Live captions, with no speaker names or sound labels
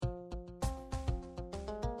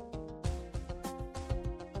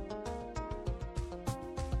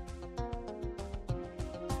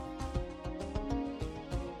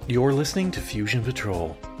You're listening to Fusion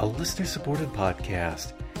Patrol, a listener-supported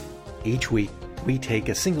podcast. Each week, we take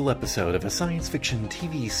a single episode of a science fiction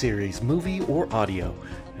TV series, movie, or audio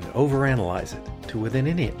and overanalyze it to within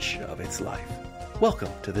an inch of its life. Welcome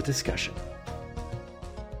to the discussion.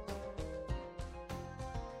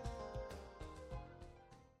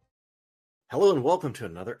 Hello and welcome to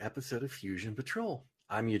another episode of Fusion Patrol.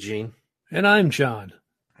 I'm Eugene. And I'm John.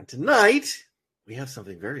 And tonight, we have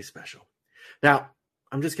something very special. Now,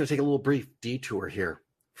 I'm just going to take a little brief detour here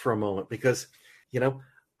for a moment because,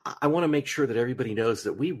 I want to make sure that everybody knows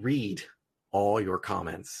that we read all your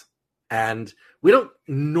comments. And we don't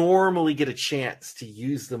normally get a chance to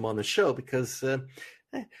use them on the show because of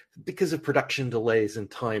production delays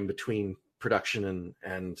and time between production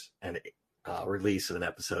and release of an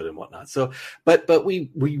episode and whatnot. So, but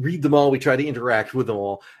we read them all. We try to interact with them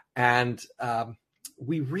all. And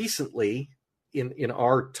we recently, in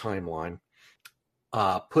our timeline,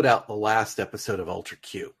 put out the last episode of Ultra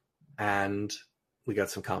Q, and we got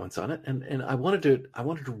some comments on it. And I wanted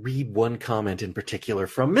to read one comment in particular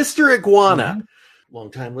from Mr. Iguana,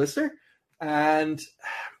 longtime listener, and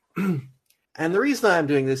the reason I'm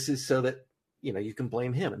doing this is so that you can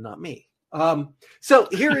blame him and not me. So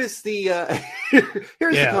here is the the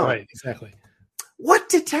comment. Right, exactly. What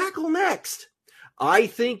to tackle next? I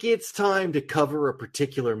think it's time to cover a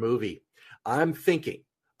particular movie. I'm thinking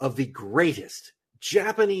of the greatest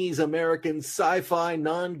Japanese-American sci-fi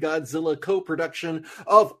non-Godzilla co-production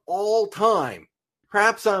of all time.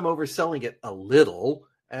 Perhaps I'm overselling it a little,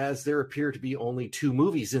 as there appear to be only 2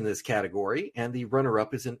 movies in this category, and the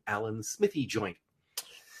runner-up is an Alan Smithy joint.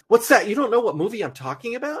 What's that? You don't know what movie I'm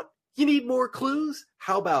talking about? You need more clues?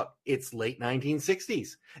 How about it's late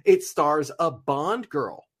 1960s? It stars a Bond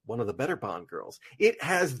girl, one of the better Bond girls. It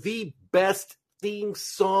has the best theme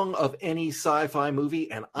song of any sci-fi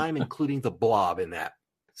movie, and I'm including the Blob in that.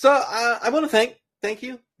 So I want to thank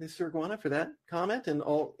you, Mr. Iguana, for that comment and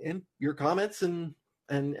all in your comments and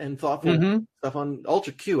thoughtful stuff on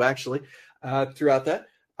Ultra Q actually throughout that.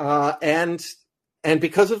 And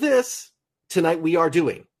because of this, tonight we are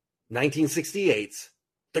doing 1968's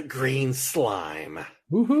The Green Slime.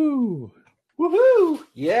 Woohoo! Woohoo!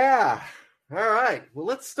 Yeah. All right. Well,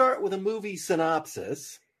 let's start with a movie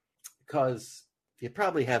synopsis because you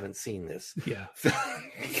probably haven't seen this. Yeah.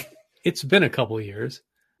 It's been a couple of years.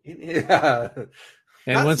 Yeah. And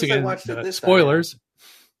Not once since I again, watched it this spoilers. time.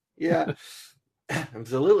 Yeah.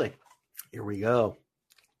 Absolutely. Here we go.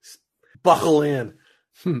 Buckle in.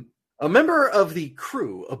 A member of the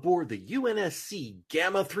crew aboard the UNSC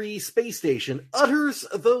Gamma 3 space station utters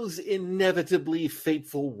those inevitably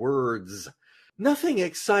fateful words. Nothing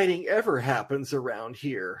exciting ever happens around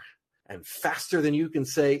here. And faster than you can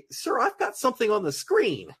say, "Sir, I've got something on the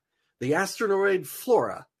screen." The asteroid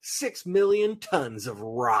Flora, 6 million tons of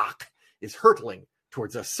rock, is hurtling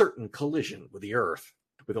towards a certain collision with the Earth.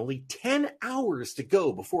 With only 10 hours to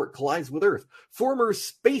go before it collides with Earth, former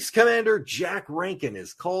Space Commander Jack Rankin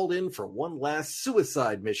is called in for one last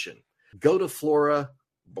suicide mission. Go to Flora,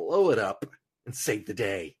 blow it up, and save the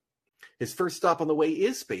day. His first stop on the way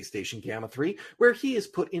is Space Station Gamma 3, where he is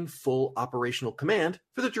put in full operational command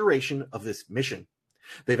for the duration of this mission.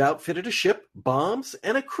 They've outfitted a ship, bombs,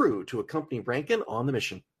 and a crew to accompany Rankin on the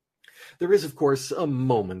mission. There is, of course, a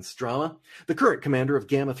moment's drama. The current commander of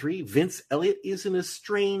Gamma 3, Vince Elliott, is an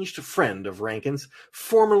estranged friend of Rankin's,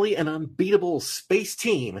 formerly an unbeatable space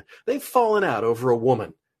team. They've fallen out over a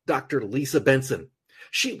woman, Dr. Lisa Benson.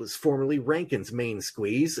 She was formerly Rankin's main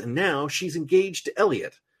squeeze, and now she's engaged to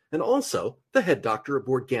Elliott, and also the head doctor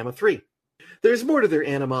aboard Gamma 3. There's more to their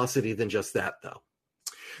animosity than just that, though.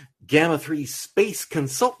 Gamma 3 space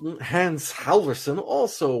consultant Hans Halverson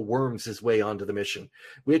also worms his way onto the mission,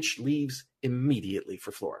 which leaves immediately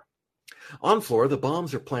for Flora. On Flora, the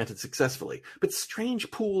bombs are planted successfully, but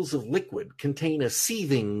strange pools of liquid contain a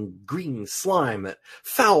seething green slime that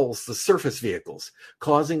fouls the surface vehicles,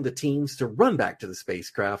 causing the teams to run back to the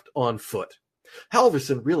spacecraft on foot.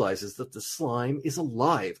 Halverson realizes that the slime is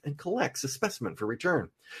alive and collects a specimen for return,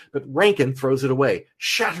 but Rankin throws it away,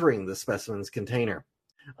 shattering the specimen's container.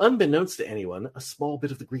 Unbeknownst to anyone, a small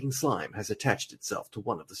bit of the green slime has attached itself to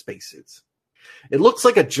one of the spacesuits. It looks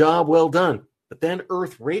like a job well done, but then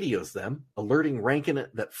Earth radios them, alerting Rankin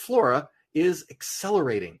that Flora is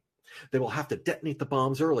accelerating. They will have to detonate the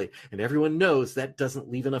bombs early, and everyone knows that doesn't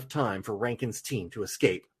leave enough time for Rankin's team to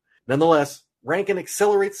escape. Nonetheless, Rankin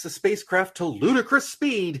accelerates the spacecraft to ludicrous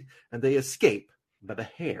speed, and they escape by the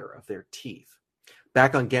hair of their teeth.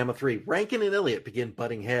 Back on Gamma 3, Rankin and Elliott begin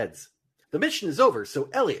butting heads. The mission is over, so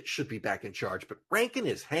Elliott should be back in charge, but Rankin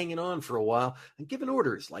is hanging on for a while and giving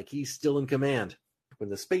orders like he's still in command. When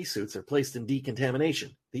the spacesuits are placed in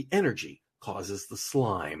decontamination, the energy causes the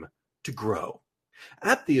slime to grow.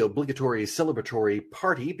 At the obligatory celebratory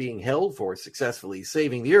party being held for successfully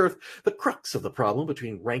saving the Earth, the crux of the problem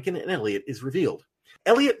between Rankin and Elliot is revealed.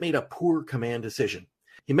 Elliot made a poor command decision.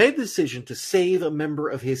 He made the decision to save a member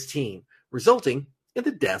of his team, resulting in the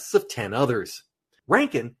deaths of 10 others.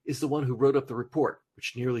 Rankin is the one who wrote up the report,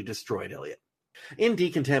 which nearly destroyed Elliot. In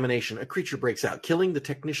decontamination, a creature breaks out, killing the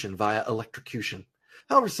technician via electrocution.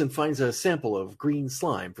 Halverson finds a sample of green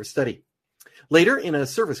slime for study. Later, in a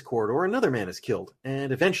service corridor, another man is killed,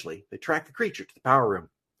 and eventually they track the creature to the power room.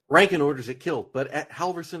 Rankin orders it killed, but at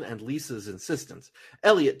Halverson and Lisa's insistence,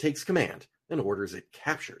 Elliot takes command and orders it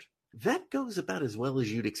captured. That goes about as well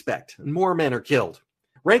as you'd expect, and more men are killed.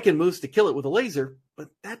 Rankin moves to kill it with a laser, but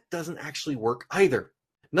that doesn't actually work either.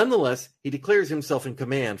 Nonetheless, he declares himself in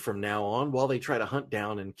command from now on while they try to hunt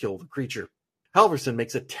down and kill the creature. Halverson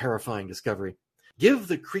makes a terrifying discovery. Give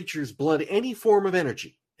the creature's blood any form of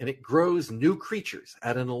energy, and it grows new creatures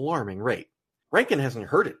at an alarming rate. Rankin hasn't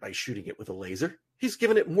hurt it by shooting it with a laser. He's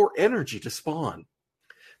given it more energy to spawn.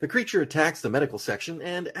 The creature attacks the medical section,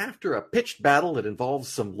 and after a pitched battle that involves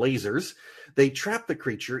some lasers, they trap the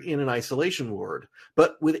creature in an isolation ward.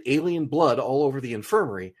 But with alien blood all over the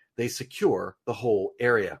infirmary, they secure the whole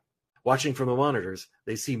area. Watching from the monitors,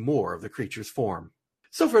 they see more of the creature's form.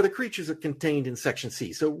 So far, the creatures are contained in Section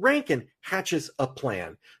C, so Rankin hatches a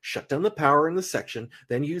plan. Shut down the power in the section,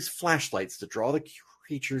 then use flashlights to draw the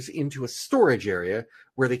creatures into a storage area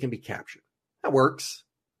where they can be captured. That works,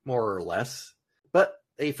 more or less. But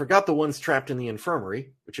they forgot the ones trapped in the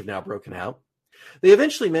infirmary, which have now broken out. They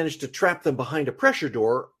eventually managed to trap them behind a pressure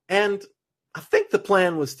door, and I think the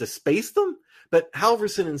plan was to space them, but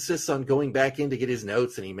Halverson insists on going back in to get his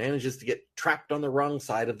notes, and he manages to get trapped on the wrong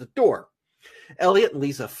side of the door. Elliot and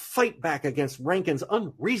Lisa fight back against Rankin's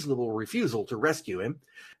unreasonable refusal to rescue him,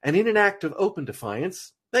 and in an act of open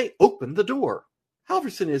defiance, they open the door.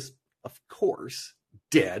 Halverson is, of course,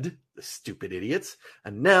 dead, the stupid idiots,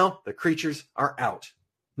 and now the creatures are out.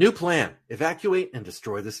 New plan: evacuate and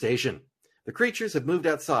destroy the station. The creatures have moved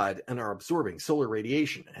outside and are absorbing solar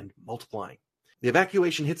radiation and multiplying. The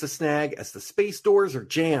evacuation hits a snag as the space doors are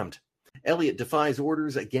jammed. Elliot defies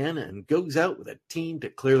orders again and goes out with a team to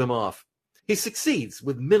clear them off. He succeeds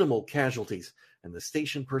with minimal casualties, and the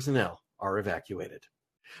station personnel are evacuated.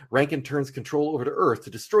 Rankin turns control over to Earth to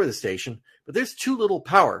destroy the station, but there's too little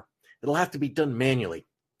power. It'll have to be done manually.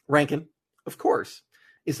 Rankin, of course,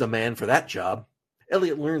 is the man for that job.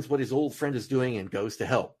 Elliot learns what his old friend is doing and goes to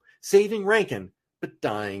help, saving Rankin, but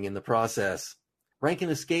dying in the process. Rankin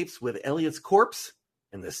escapes with Elliot's corpse,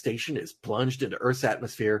 and the station is plunged into Earth's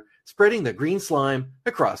atmosphere, spreading the green slime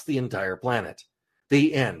across the entire planet.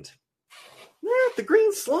 The end. The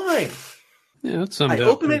green slime. Yeah, that's summed I up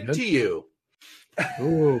open pretty it good. to you.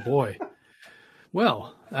 Oh, boy.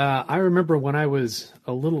 Well, I remember when I was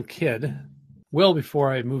a little kid, well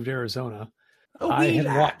before I moved to Arizona, A wee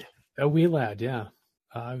lad. a wee lad, yeah.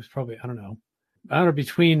 I was probably, I don't know,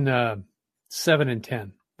 between 7 and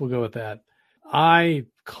 10. We'll go with that. I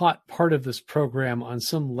caught part of this program on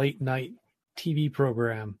some late night TV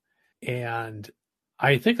program, and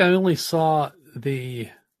I think I only saw the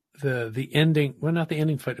ending, well, not the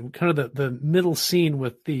ending fight, kind of the middle scene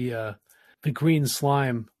with the green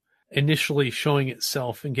slime initially showing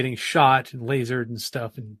itself and getting shot and lasered and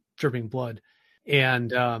stuff and dripping blood.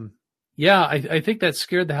 And I think that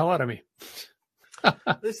scared the hell out of me.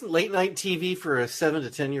 This is late night TV for a 7 to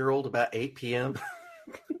 10-year-old about 8 p.m.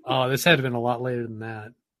 Oh, this had to have been a lot later than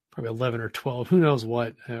that. Probably 11 or 12. Who knows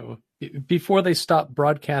what? Before they stopped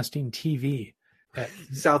broadcasting TV. At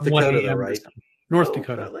South 1 Dakota, a.m. though, right? North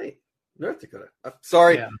Dakota. Not late. North Dakota.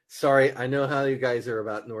 Sorry. Yeah. Sorry. I know how you guys are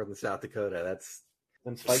about North and South Dakota. That's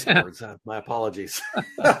fight words. My apologies.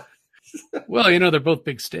 Well, they're both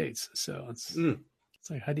big states. So it's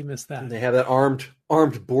like, how do you miss that? They have that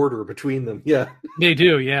armed border between them. Yeah. They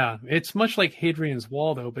do, yeah. It's much like Hadrian's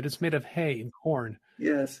Wall, though, but it's made of hay and corn.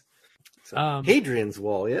 Yes. So, Hadrian's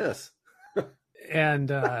Wall, yes.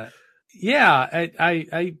 And I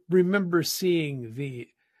remember seeing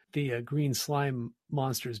the green slime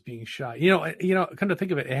monsters being shot. Kind of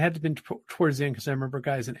think of it. It had to have been towards the end because I remember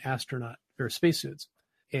guys in astronaut or spacesuits.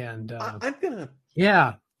 And I'm gonna.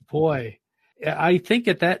 Yeah, boy. I think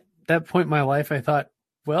at that point in my life, I thought,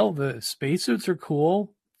 well, the spacesuits are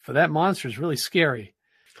cool, but that monster is really scary.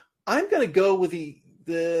 I'm gonna go with the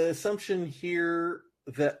assumption here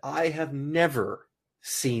that I have never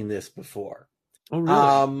seen this before. Oh,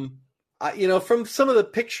 really? From some of the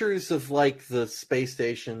pictures of like the space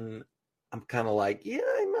station, I'm kind of like, yeah,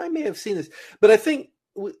 I may have seen this, but I think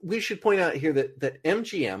we should point out here that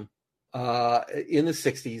MGM in the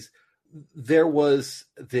 60s, there was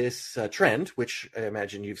this trend, which I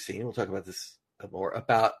imagine you've seen. We'll talk about this more,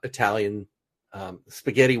 about Italian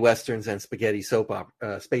spaghetti westerns and spaghetti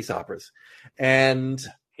space operas. And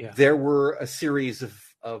there were a series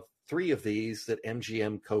of 3 of these that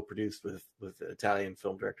MGM co-produced with Italian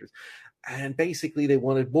film directors. And basically they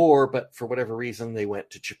wanted more, but for whatever reason, they went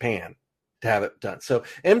to Japan to have it done. So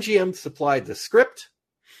MGM supplied the script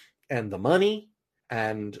and the money,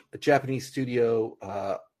 and a Japanese studio,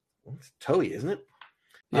 Toei, isn't it?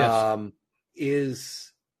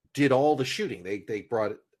 Yes. Did all the shooting. They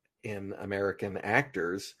brought in American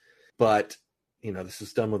actors, but this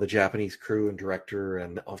was done with a Japanese crew and director,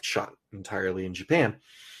 and shot entirely in Japan.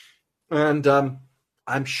 And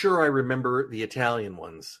I'm sure I remember the Italian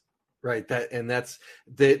ones, right?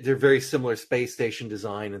 They're very similar space station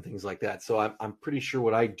design and things like that. So I'm pretty sure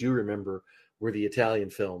what I do remember were the Italian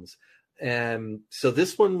films. And so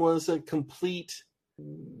this one was a complete,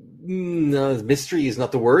 mystery is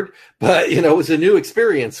not the word, but it was a new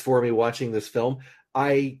experience for me watching this film.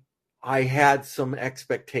 I had some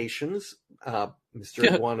expectations. Mr.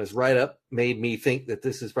 Iguana's write-up made me think that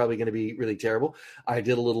this is probably going to be really terrible. I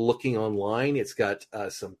did a little looking online. It's got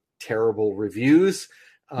some terrible reviews.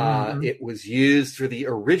 It was used for the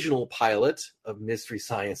original pilot of Mystery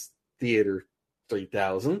Science Theater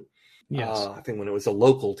 3000. Yes. I think when it was a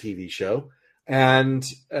local TV show. And,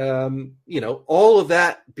 all of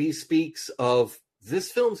that bespeaks of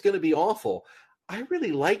this film's going to be awful. I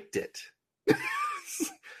really liked it.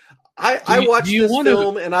 I watched this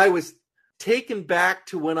film and I was taken back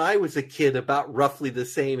to when I was a kid, about roughly the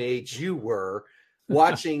same age you were,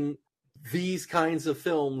 watching these kinds of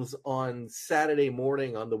films on Saturday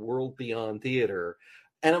morning on the World Beyond Theater.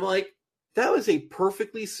 And I'm like, that was a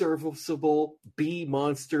perfectly serviceable B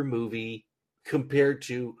monster movie compared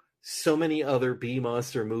to so many other B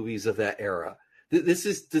monster movies of that era.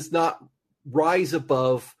 This does not rise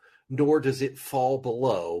above, nor does it fall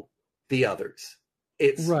below the others.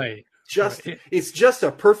 It's it's just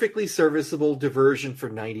a perfectly serviceable diversion for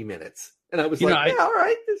 90 minutes. And I was all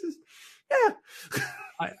right, this is,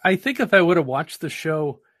 I think if I would have watched the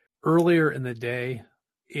show earlier in the day,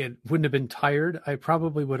 it wouldn't have been tired. I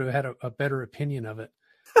probably would have had a better opinion of it.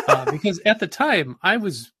 Because at the time I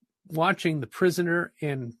was watching The Prisoner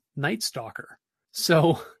and Night Stalker.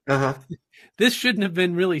 So this shouldn't have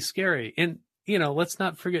been really scary. And, let's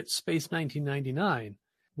not forget Space 1999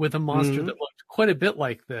 with a monster that looked quite a bit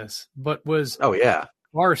like this, but was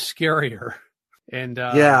far scarier. And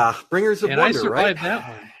Bringers of Wonder, I survived that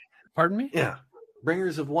one. Pardon me? Yeah.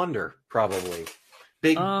 Bringers of Wonder, probably.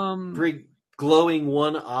 Big glowing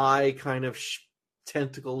one eye, kind of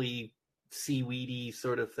tentacle-y, seaweedy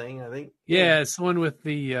sort of thing, I think. Yeah, it's the one with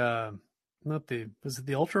the was it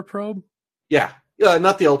the Ultra Probe? Yeah,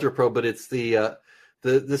 not the Ultra Probe, but it's the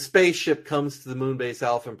spaceship comes to the moon base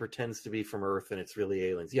Alpha and pretends to be from Earth, and it's really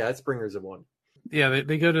aliens. Yeah, it's Bringers of Wonder. Yeah,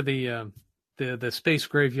 they go to the space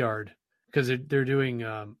graveyard because they're doing.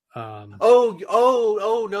 No!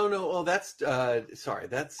 Oh, that's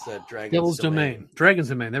that's Dragon's Devil's Domain. Dragon's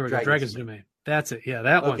Domain. There we go. Dragon's Domain. That's it. Yeah,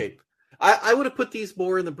 that one. Okay, I would have put these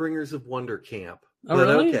more in the Bringers of Wonder camp. Oh,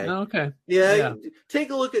 really? Okay. Okay. Yeah,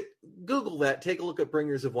 take a look at Google that. Take a look at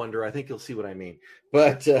Bringers of Wonder. I think you'll see what I mean.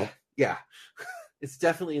 But it's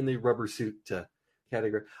definitely in the rubber suit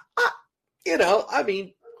category.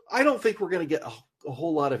 I don't think we're going to get a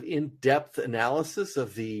whole lot of in-depth analysis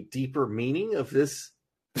of the deeper meaning of this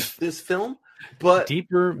film, but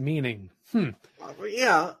deeper meaning.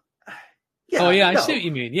 Yeah. Oh yeah, I see what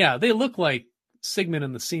you mean. Yeah, they look like Sigmund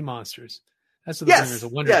and the Sea Monsters. That's what the Bringers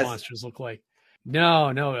of Wonder monsters look like.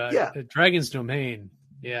 No, Dragon's Domain.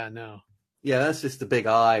 Yeah, no. Yeah, that's just the big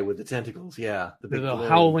eye with the tentacles. Yeah, the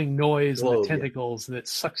howling noise and the tentacles that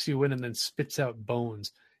sucks you in and then spits out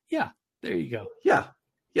bones. Yeah, there you go. Yeah,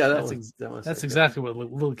 that's exactly what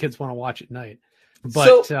little kids want to watch at night.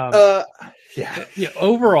 But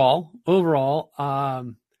overall,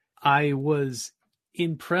 I was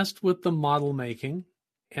impressed with the model making,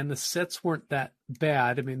 and the sets weren't that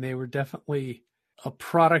bad. I mean, they were definitely a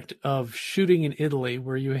product of shooting in Italy,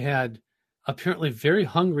 where you had apparently very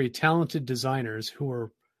hungry, talented designers who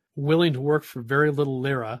were willing to work for very little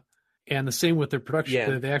lira, and the same with their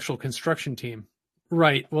production, the actual construction team.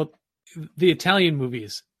 Right. Well, the Italian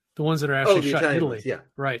movies, the ones that are actually shot in Italy. Yeah.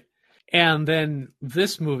 Right. And then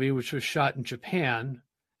this movie, which was shot in Japan,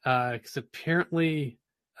 because apparently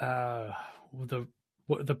the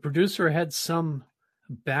producer had some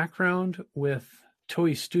background with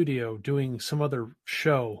Toei Studio doing some other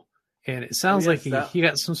show. And it sounds like he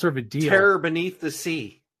got some sort of a deal. Terror Beneath the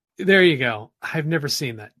Sea. There you go. I've never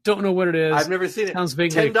seen that. Don't know what it is. I've never seen it. Sounds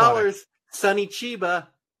vaguely $10. aquatic. Sunny Chiba.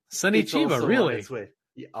 Sunny It's Chiba, also really? on its way.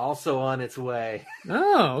 Yeah, also on its way.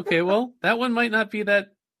 Oh, okay. Well, that one might not be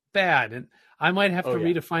that bad. And I might have to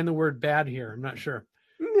yeah. redefine the word bad here. I'm not sure.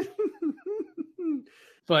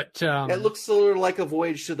 But it looks sort of like a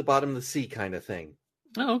Voyage to the Bottom of the Sea kind of thing.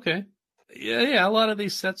 Oh, okay. Yeah. A lot of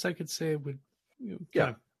these sets I could say would kind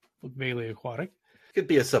of look vaguely aquatic. Could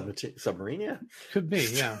be a submarine, yeah. Could be,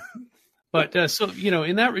 yeah. But so,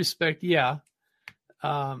 in that respect, yeah,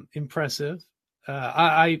 impressive.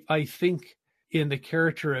 I think in the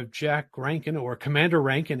character of Jack Rankin, or Commander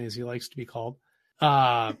Rankin, as he likes to be called,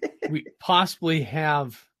 we possibly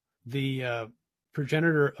have the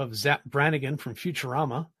progenitor of Zap Brannigan from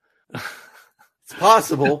Futurama. It's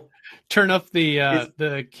possible. Turn up the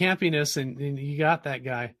campiness, and you got that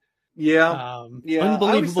guy. Yeah, Unbelievable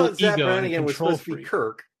I always thought ego Brannigan and was control supposed to be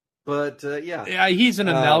Kirk, but yeah, he's an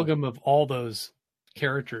amalgam of all those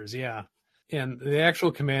characters. Yeah, and the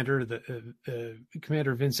actual commander, the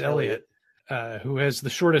Commander Vince Elliott, who has the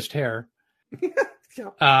shortest hair.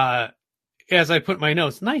 Yeah. As I put in my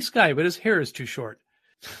notes, nice guy, but his hair is too short.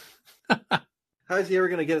 How's he ever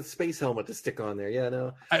going to get a space helmet to stick on there? Yeah,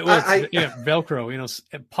 no. Velcro,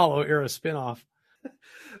 Apollo era spinoff.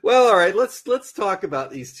 Well, all right. Let's talk about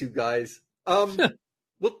these two guys. I'll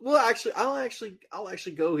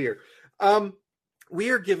actually go here. We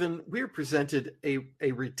are presented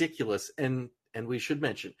a ridiculous, and we should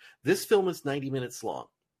mention, this film is 90 minutes long.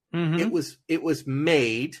 Mm-hmm. It was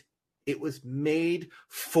made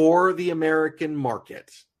for the American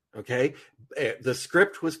market. Okay. The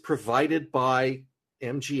script was provided by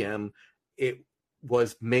MGM. It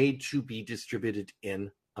was made to be distributed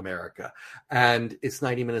in America, and it's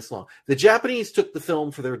 90 minutes long. The Japanese took the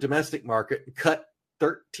film for their domestic market and cut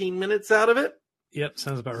 13 minutes out of it. Yep,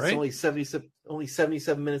 sounds about right. It's only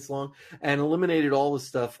 77 minutes long, and eliminated all the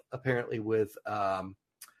stuff apparently with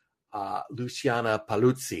Luciana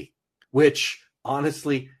Paluzzi, which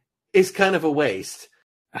honestly is kind of a waste.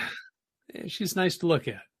 She's nice to look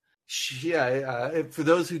at. For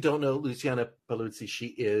those who don't know Luciana Paluzzi, she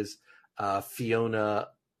is Fiona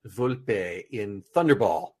Volpe in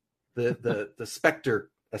Thunderball, the Spectre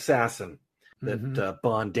assassin that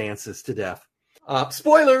Bond dances to death.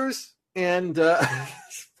 Spoilers, and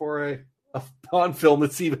for a Bond film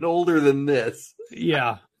that's even older than this.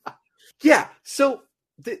 Yeah. Yeah. So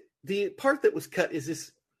the part that was cut is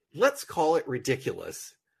this, let's call it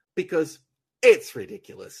ridiculous, because it's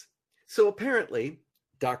ridiculous. So apparently,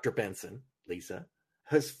 Dr. Benson, Lisa,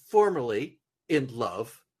 has formerly in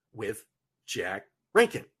love with Jack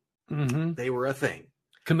Rankin. Mm-hmm. They were a thing.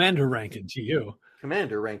 Commander Rankin to you.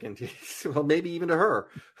 Commander Rankin to you. Well, maybe even to her.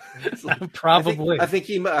 Like, probably. I think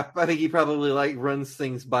he probably runs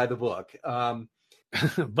things by the book.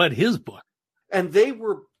 But his book. And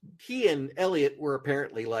he and Elliot were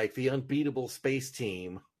apparently like the unbeatable space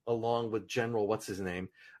team, along with General what's his name,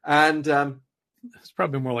 and it's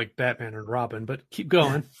probably more like Batman and Robin, but keep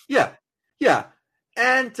going. Yeah.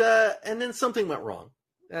 And then something went wrong.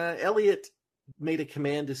 Elliot made a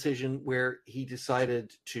command decision where he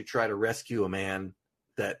decided to try to rescue a man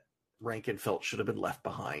that Rankin felt should have been left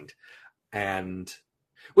behind, and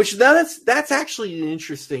which that's actually an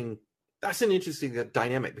interesting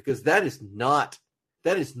dynamic, because that is not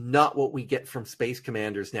what we get from space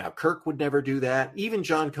commanders now. Kirk would never do that. Even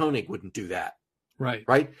John Koenig wouldn't do that.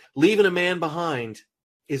 Right. Leaving a man behind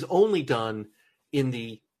is only done in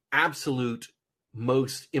the absolute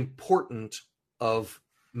most important of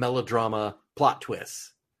melodrama plot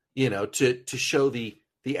twists, to show the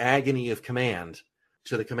agony of command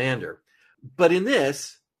to the commander. But in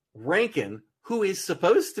this, Rankin, who is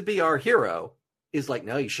supposed to be our hero, is like,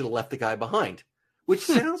 no, you should have left the guy behind, which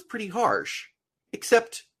sounds pretty harsh,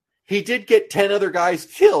 except he did get 10 other guys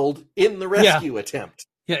killed in the rescue attempt.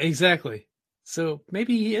 Yeah, exactly. So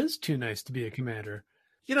maybe he is too nice to be a commander.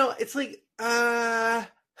 It's like,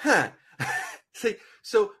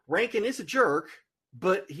 So Rankin is a jerk,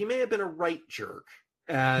 but he may have been a right jerk.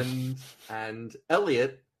 And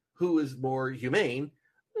Elliot, who is more humane,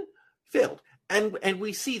 failed. And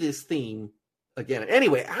we see this theme again.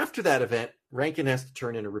 Anyway, after that event, Rankin has to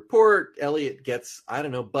turn in a report. Elliot gets,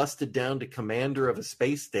 busted down to commander of a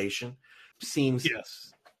space station. Seems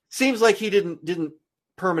like he didn't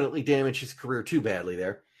permanently damage his career too badly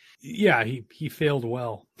there. Yeah, he failed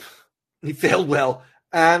well. He failed well.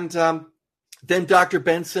 And then Dr.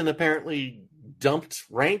 Benson apparently dumped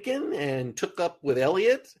Rankin and took up with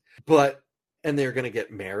Elliot, and they're going to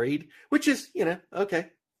get married, which is, okay,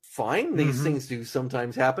 fine. These things do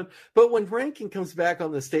sometimes happen. But when Rankin comes back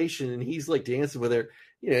on the station and he's like dancing with her,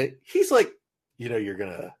 he's like, you're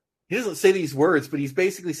going to he doesn't say these words, but he's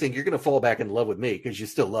basically saying, you're going to fall back in love with me because you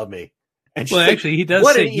still love me. And well, actually, he does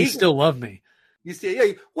say, you still love me. You say,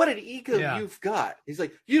 yeah, what an ego you've got. He's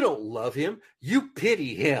like, you don't love him. You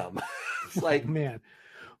pity him. It's like, man,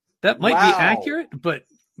 that might be accurate, but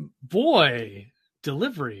boy,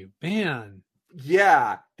 delivery, man.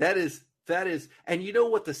 Yeah, that is. And you know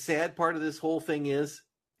what the sad part of this whole thing is?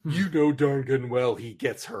 You know darn good and well he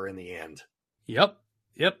gets her in the end. Yep.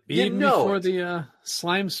 Even before the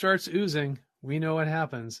slime starts oozing, we know what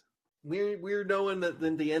happens. We're knowing that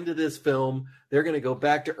in the end of this film, they're going to go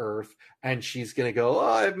back to Earth, and she's going to go, oh,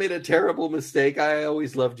 I've made a terrible mistake. I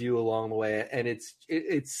always loved you along the way. And it's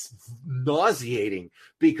nauseating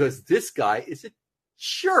because this guy is a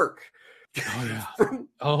jerk. Oh, yeah. From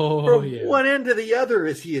one end to the other,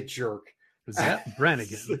 is he a jerk? Was that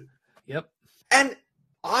Brannigan? Yep. And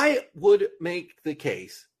I would make the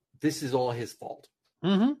case, this is all his fault.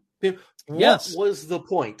 Mm-hmm. What was the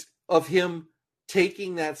point of him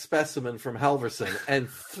taking that specimen from Halverson and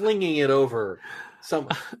flinging it over some?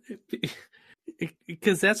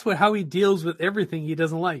 Because that's how he deals with everything he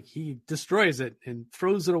doesn't like. He destroys it and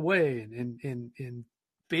throws it away, and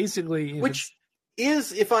basically, which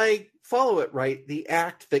is, if I follow it right, the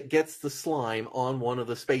act that gets the slime on one of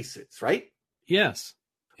the spacesuits, right? Yes.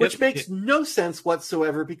 Which makes no sense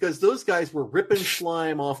whatsoever, because those guys were ripping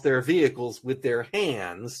slime off their vehicles with their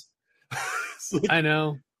hands. I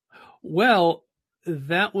know. Well,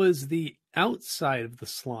 that was the outside of the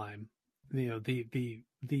slime. You know,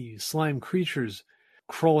 the slime creatures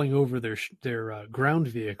crawling over their ground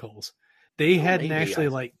vehicles. They hadn't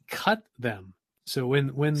actually cut them. So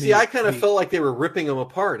when I kind of felt like they were ripping them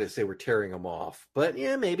apart as they were tearing them off. But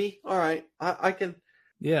yeah, maybe. All right, I can.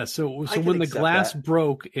 Yeah. So when the glass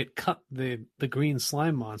broke, it cut the green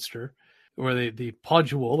slime monster, or the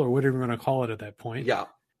podule, or whatever you want to call it at that point. Yeah.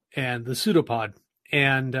 And the pseudopod,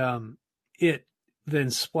 and it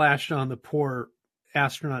then splashed on the poor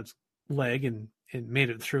astronaut's leg and made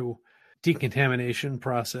it through decontamination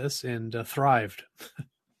process and thrived.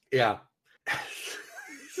 Yeah.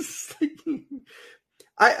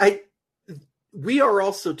 We are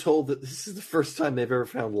also told that this is the first time they've ever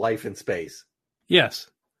found life in space. Yes.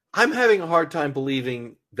 I'm having a hard time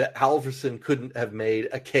believing that Halverson couldn't have made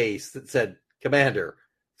a case that said, Commander,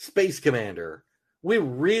 Space Commander, we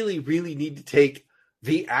really, really need to take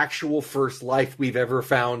the actual first life we've ever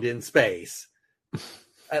found in space,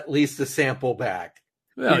 at least a sample back.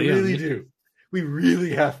 Well, we really do. We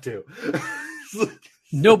really have to.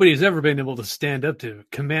 Nobody's ever been able to stand up to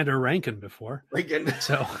Commander Rankin before. Rankin.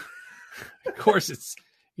 So, of course, it's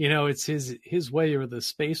his way or the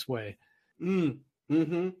space way. Yeah.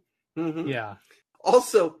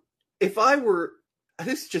 Also, if I were,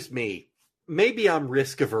 this is just me, maybe I'm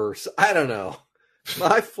risk averse. I don't know.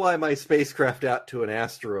 I fly my spacecraft out to an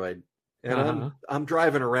asteroid, and I'm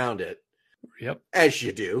driving around it. Yep. As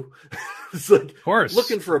you do. It's like, of course,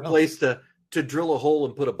 looking for a place to drill a hole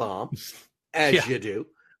and put a bomb. As you do.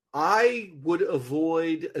 I would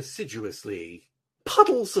avoid assiduously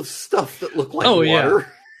puddles of stuff that look like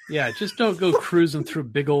water. Yeah, just don't go cruising through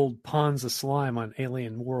big old ponds of slime on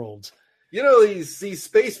alien worlds. You know, these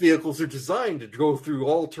space vehicles are designed to go through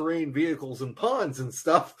all-terrain vehicles and ponds and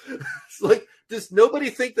stuff. It's like, does nobody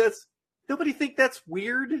think that's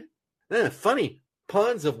weird? Funny,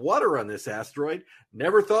 ponds of water on this asteroid.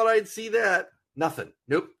 Never thought I'd see that. Nothing.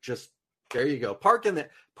 Nope. Just there you go. Park in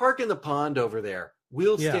the pond over there.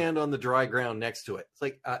 We'll stand on the dry ground next to it. It's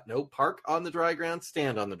like, no, park on the dry ground,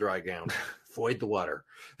 stand on the dry ground. Avoid the water.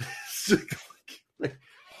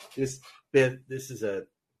 This is a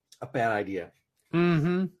bad idea.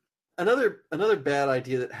 Mm-hmm. Another bad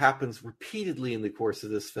idea that happens repeatedly in the course of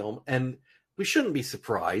this film, and we shouldn't be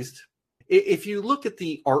surprised. If you look at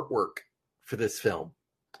the artwork for this film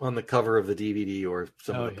on the cover of the DVD or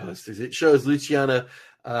some of the posters, it shows Luciana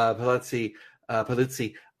Paluzzi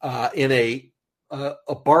in a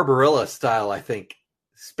Barbarella style, I think,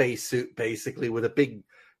 spacesuit, basically, with a big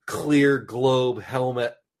clear globe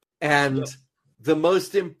helmet and the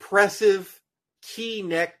most impressive key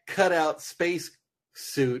neck cutout space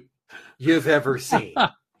suit you've ever seen.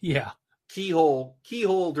 Yeah.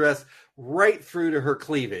 Keyhole dress right through to her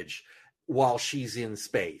cleavage while she's in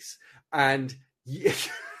space. And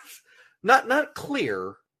not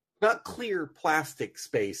clear plastic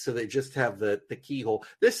space, so they just have the keyhole.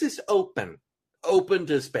 This is open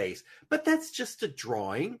to space. But that's just a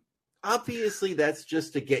drawing. Obviously, that's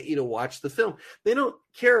just to get you to watch the film. They don't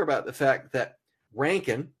care about the fact that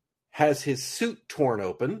Rankin has his suit torn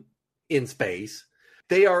open in space.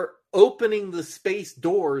 They are opening the space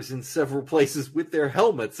doors in several places with their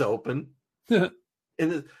helmets open. And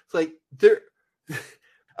it's like, they're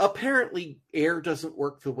apparently air doesn't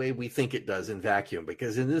work the way we think it does in vacuum,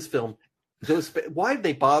 because in this film, why did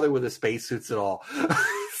they bother with the spacesuits at all?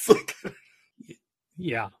 It's like,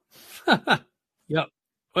 Yeah. Yep.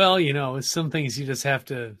 Well, some things you just have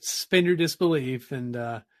to suspend your disbelief and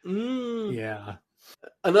yeah.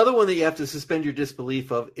 Another one that you have to suspend your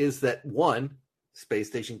disbelief of is that one, Space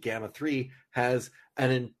Station Gamma 3 has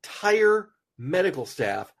an entire medical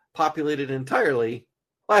staff populated entirely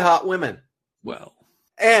by hot women. Well,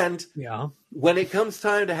 and yeah, when it comes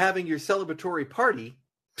time to having your celebratory party,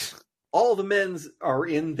 all the men's are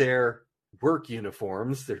in their work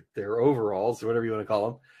uniforms, their overalls, or whatever you want to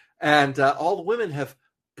call them, and all the women have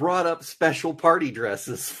brought up special party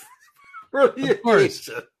dresses for the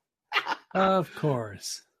occasion. Of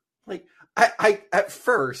course. Like, I at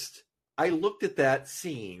first I looked at that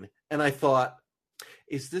scene and I thought,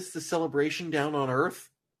 is this the celebration down on Earth?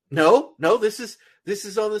 No, this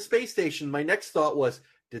is on the space station. My next thought was,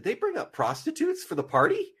 did they bring up prostitutes for the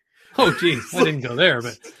party? Oh, geez, I didn't go there,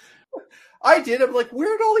 but I did. I'm like,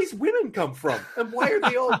 where did all these women come from? And why are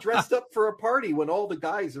they all dressed up for a party when all the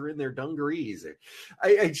guys are in their dungarees?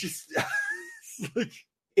 I just,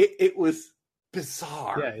 it was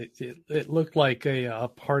bizarre. Yeah, it looked like a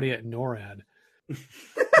party at NORAD.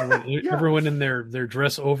 Everyone in their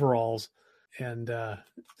dress overalls and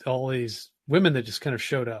all these women that just kind of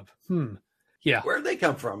showed up. Yeah. Where'd they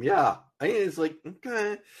come from? Yeah. It's like,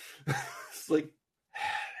 okay. It's like,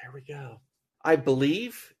 there we go. I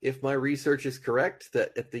believe, if my research is correct,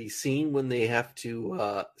 that at the scene when they have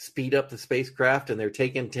to speed up the spacecraft and they're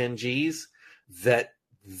taking 10 Gs, that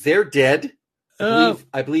they're dead.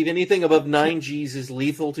 I believe anything above 9 Gs is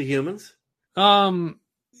lethal to humans.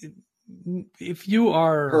 If you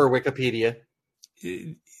are... Per Wikipedia.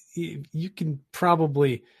 You can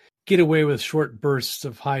probably get away with short bursts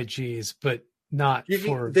of high Gs, but not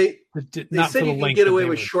for... They not said for the you length can get away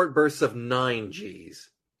with short bursts of 9 Gs.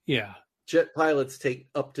 Yeah. Jet pilots take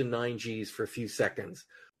up to 9 Gs for a few seconds,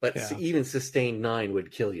 but even sustained 9 would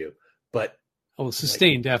kill you. But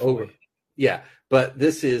sustained, definitely. Yeah, but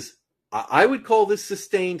this is, I would call this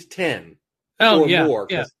sustained 10 or more.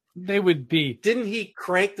 Yeah, they would be. Didn't he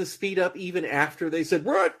crank the speed up even after they said,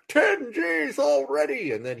 we're at 10 Gs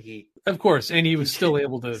already? And then he... Of course, and he was still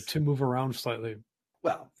able to move around slightly.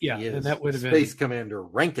 Well, yeah, and that would have been... Space Commander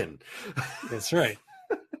Rankin. That's right.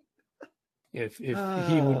 If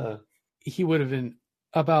he would have been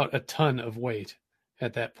about a ton of weight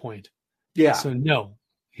at that point. Yeah. So no,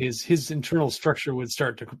 his internal structure would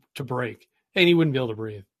start to break, and he wouldn't be able to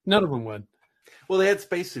breathe. None of them would. Well, they had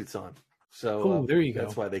spacesuits on, so there you go.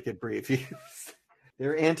 That's why they could breathe.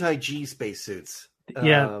 They're anti-G spacesuits.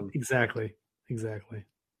 Yeah, exactly.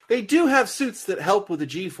 They do have suits that help with the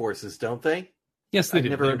G forces, don't they? Yes, they do.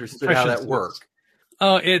 Never understood how that worked.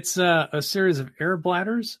 Oh, it's a series of air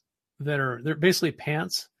bladders they're basically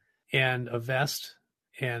pants and a vest,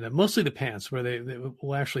 and mostly the pants, where they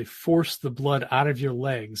will actually force the blood out of your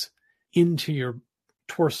legs into your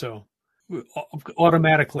torso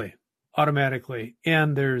automatically.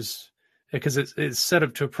 And because it's set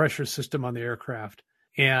up to a pressure system on the aircraft,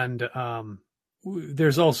 and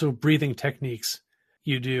there's also breathing techniques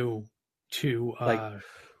you do to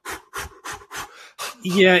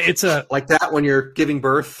it's a like that when you're giving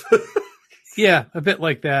birth. Yeah, a bit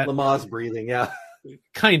like that. Lamaze breathing, yeah.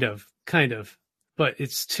 Kind of. But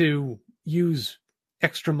it's to use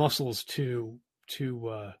extra muscles to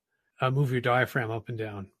move your diaphragm up and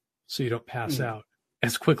down so you don't pass out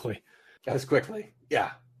as quickly.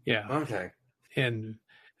 Yeah. Yeah. Okay. And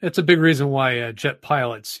that's a big reason why jet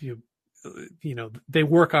pilots, they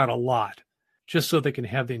work out a lot just so they can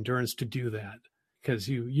have the endurance to do that. Because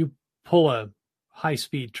you pull a high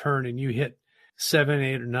speed turn and you hit 7,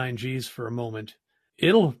 8, or 9 Gs for a moment,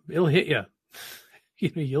 it'll hit you.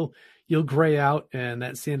 You'll gray out, and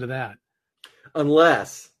that's the end of that.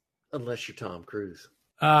 Unless you're Tom Cruise.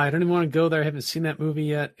 I don't even want to go there. I haven't seen that movie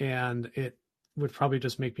yet, and it would probably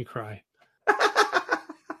just make me cry.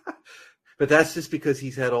 But that's just because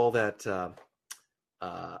he's had all that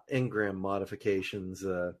engram modifications.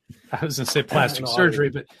 I was going to say plastic surgery,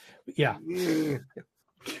 but yeah.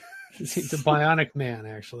 The bionic man,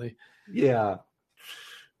 actually. Yeah.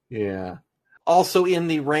 Also, in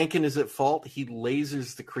the Rankin is at fault, he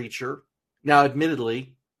lasers the creature. Now,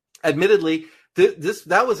 admittedly, that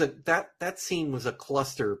scene was a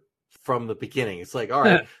cluster from the beginning. It's like, all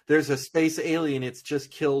right, there's a space alien. It's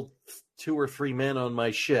just killed 2 or 3 men on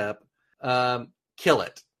my ship. Kill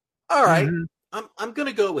it. All right, I'm going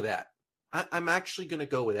to go with that. I'm actually going to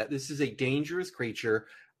go with that. This is a dangerous creature,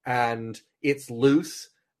 and it's loose,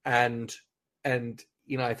 and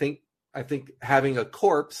I think I think having a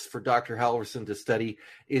corpse for Dr. Halverson to study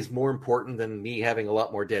is more important than me having a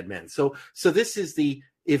lot more dead men. So this is the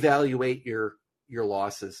evaluate your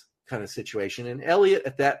losses kind of situation. And Elliot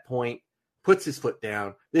at that point puts his foot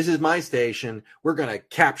down. This is my station. We're going to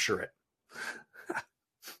capture it.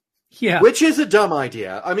 Yeah. Which is a dumb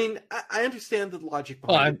idea. I mean, I understand the logic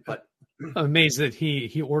behind it, but I'm amazed that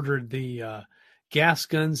he ordered the gas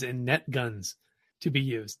guns and net guns to be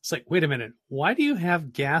used. It's like, wait a minute, why do you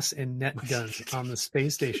have gas and net guns on the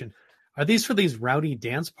space station? Are these for these rowdy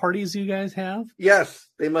dance parties you guys have? Yes,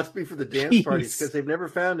 they must be for the dance parties because they've never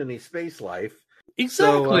found any space life.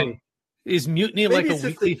 Exactly. So, is mutiny like a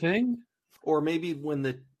weekly thing? Or maybe when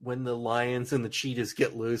the lions and the cheetahs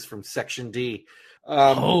get loose from Section D.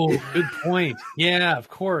 Good point. Yeah, of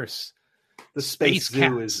course. The space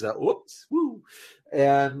zoo is whoops, woo,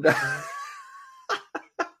 and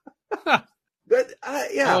but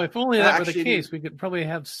yeah. Oh, if only that were the case, we could probably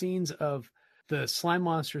have scenes of the slime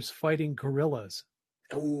monsters fighting gorillas.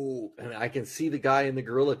 Oh, and I can see the guy in the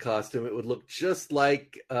gorilla costume. It would look just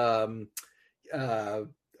like Goro.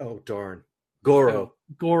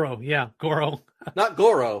 Goro, yeah, Goro. Not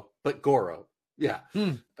Goro, but Goro. Yeah.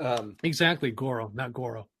 Exactly, Goro, not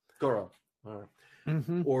Goro. Goro.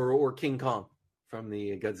 Mm-hmm. Or King Kong from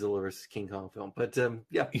the Godzilla vs. King Kong film. But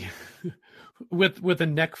yeah. with a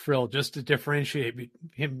neck frill just to differentiate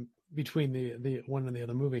him between the one and the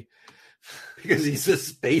other movie. Because he's a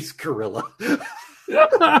space gorilla.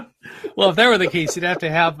 Well, if that were the case, you'd have to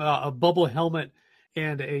have a bubble helmet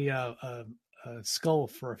and a skull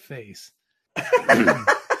for a face. I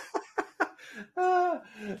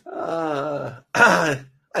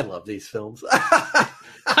love these films.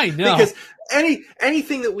 I know. Because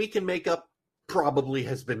anything that we can make up probably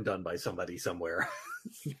has been done by somebody somewhere.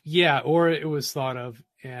 Yeah, or it was thought of,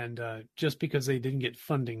 and just because they didn't get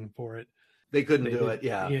funding for it, they couldn't do it.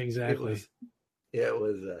 Yeah, exactly. It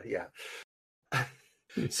was yeah.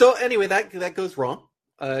 So anyway, that goes wrong.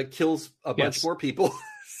 Kills a bunch more people.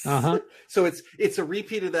 So it's a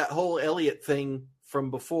repeat of that whole Elliot thing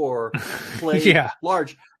from before, played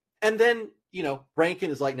large, and then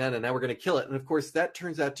Rankin is like, no, now we're going to kill it, and of course that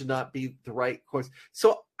turns out to not be the right course.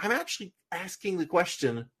 So I'm actually asking the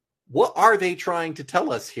question: what are they trying to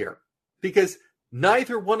tell us here? Because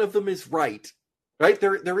neither one of them is right. Right?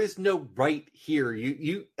 There is no right here.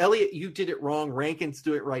 You Elliot, you did it wrong. Rankin's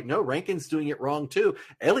doing it right. No, Rankin's doing it wrong too.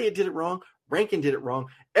 Elliot did it wrong. Rankin did it wrong.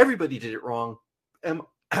 Everybody did it wrong. Am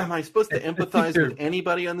I supposed to empathize with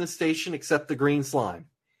anybody on this station except the green slime?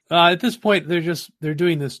 At this point, they're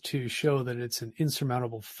doing this to show that it's an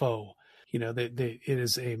insurmountable foe. It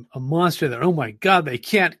is a monster that, oh my God, they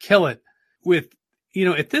can't kill it.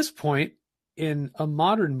 At this point in a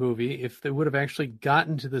modern movie, if they would have actually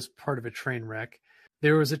gotten to this part of a train wreck,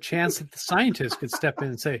 there was a chance that the scientists could step in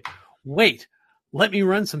and say, wait, let me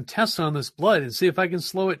run some tests on this blood and see if I can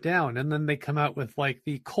slow it down. And then they come out with like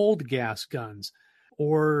the cold gas guns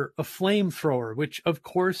or a flamethrower, which of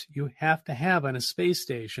course you have to have on a space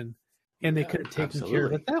station. And they could have taken care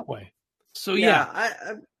of it that way. So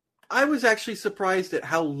I was actually surprised at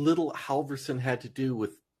how little Halverson had to do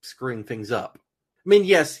with screwing things up. I mean,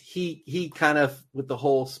 yes, he kind of, with the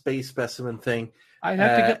whole space specimen thing. I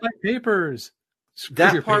have to get my papers.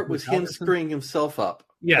 That part was him screwing himself up.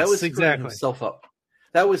 Yes, that was exactly. Himself up.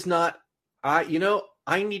 That was not, I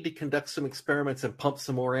need to conduct some experiments and pump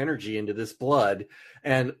some more energy into this blood.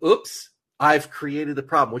 And oops, I've created the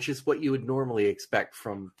problem, which is what you would normally expect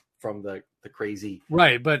from the crazy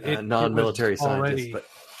right, but non-military scientists. But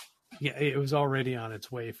yeah, it was already on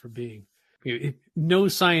its way for being. No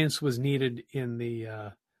science was needed in the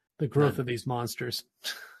growth of these monsters.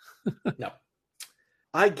 No.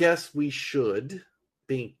 I guess we should,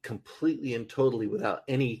 being completely and totally without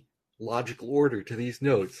any logical order to these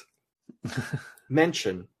notes,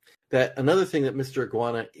 mention that another thing that Mr.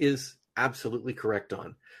 Iguana is absolutely correct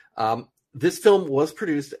on. This film was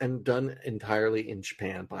produced and done entirely in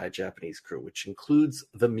Japan by a Japanese crew, which includes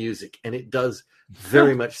the music. And it does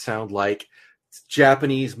very much sound like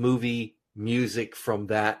Japanese movie music from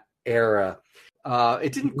that era.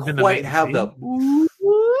 It didn't quite have the...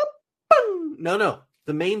 No.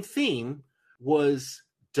 The main theme was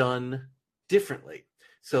done differently.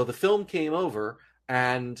 So the film came over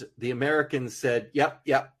and the Americans said, yep,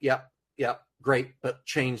 great, but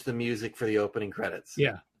change the music for the opening credits.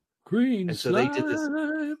 Yeah. Green slime. So they did this.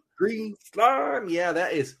 Green slime. Yeah,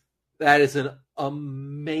 that is an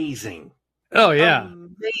amazing. Oh, yeah.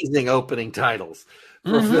 Amazing opening titles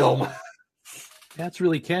for film. That's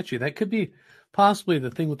really catchy. That could be possibly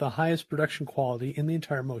the thing with the highest production quality in the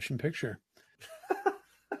entire motion picture.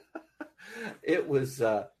 It was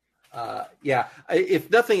If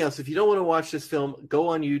nothing else, if you don't want to watch this film, go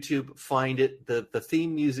on YouTube, find it. The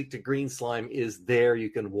theme music to Green Slime is there. You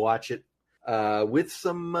can watch it with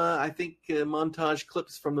some, I think, montage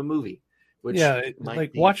clips from the movie. Which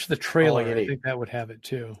watch the trailer. I think that would have it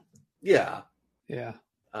too. Yeah.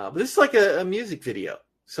 But this is like a music video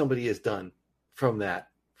somebody has done from that.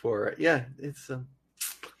 It's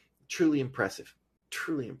truly impressive.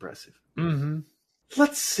 Truly impressive. Mm-hmm.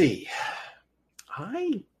 Let's see.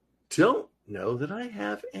 I don't know that I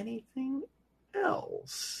have anything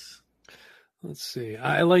else. Let's see.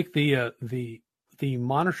 I like the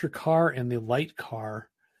monitor car and the light car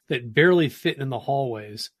that barely fit in the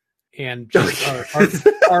hallways, and just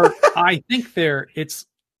are I think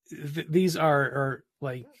these are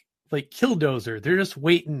like Killdozer. They're just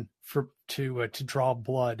waiting to draw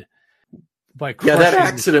blood by crushing. Yeah, that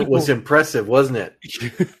accident was impressive, wasn't it?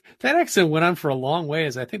 That accident went on for a long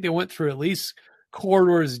ways. I think they went through at least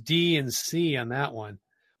corridors D and C on that one.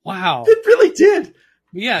 Wow. It really did.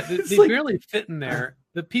 Yeah, they barely fit in there.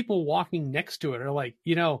 The people walking next to it are like,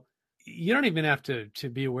 you don't even have to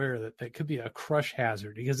be aware that could be a crush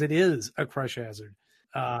hazard, because it is a crush hazard.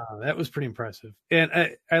 That was pretty impressive.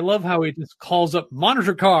 And I love how he just calls up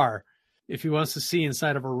monitor car if he wants to see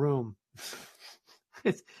inside of a room.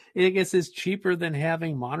 I guess it's cheaper than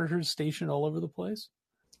having monitors stationed all over the place.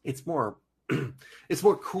 It's more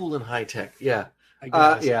cool and high tech. Yeah. I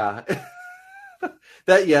guess.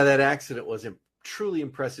 That accident was truly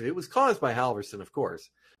impressive. It was caused by Halverson, of course,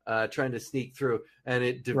 trying to sneak through,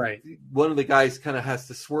 and one of the guys kind of has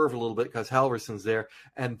to swerve a little bit because Halverson's there,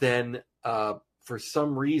 and then for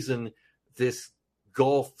some reason this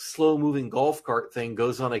slow moving golf cart thing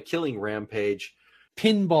goes on a killing rampage,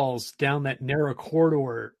 pinballs down that narrow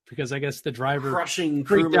corridor, because I guess the driver crushing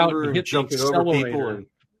crew member and jumping over people. And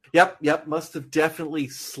yep, must have definitely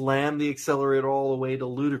slammed the accelerator all the way to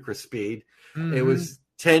ludicrous speed. Mm-hmm. It was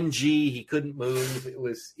 10G. He couldn't move. It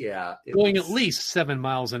was going at least 7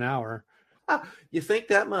 miles an hour. You think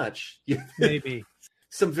that much? Maybe.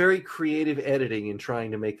 Some very creative editing in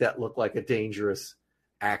trying to make that look like a dangerous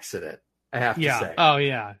accident, I have to say. Oh,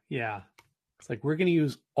 yeah. It's like, we're going to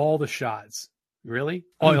use all the shots. Really?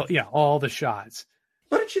 Oh, yeah, all the shots.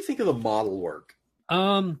 What did you think of the model work?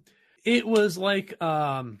 It was like,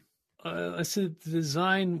 I said the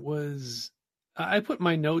design was, I put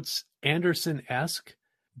my notes Anderson-esque,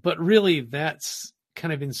 but really that's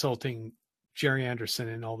kind of insulting Jerry Anderson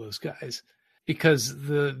and all those guys, because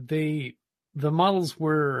the models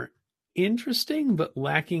were interesting, but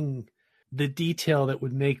lacking the detail that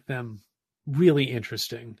would make them really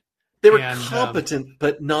interesting. They were competent,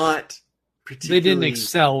 but not particularly. They didn't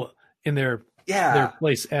excel in their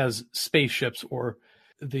place as spaceships or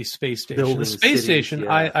the space station. Building the space cities, station,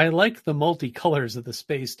 I like the multicolors of the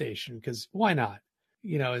space station, because why not?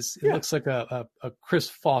 It looks like a Chris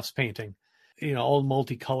Foss painting, all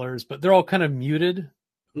multicolors, but they're all kind of muted.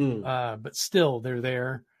 But still they're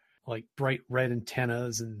there, like bright red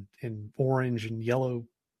antennas and orange and yellow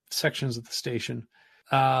sections of the station.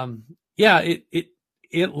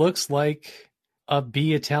 It looks like a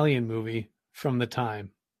B Italian movie from the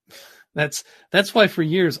time. That's why for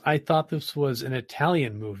years I thought this was an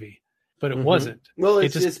Italian movie, but it wasn't. Well, it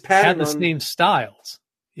just had the same styles.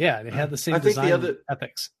 Yeah, it had the same design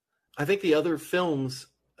ethics. I think the other films,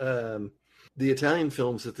 the Italian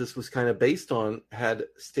films that this was kind of based on, had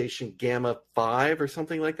Station Gamma 5 or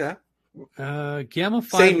something like that. Gamma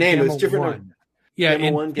 5, same name, Gamma it's different. 1. Yeah, Gamma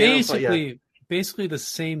and 1, Gamma 5, basically the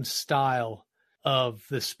same style of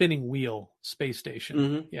the spinning wheel space station.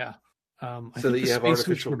 Mm-hmm. Yeah. I so think that you have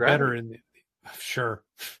artificial gravity. Better in sure.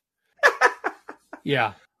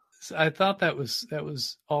 Yeah. So I thought that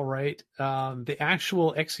was all right. The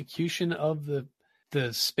actual execution of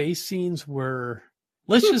the space scenes were,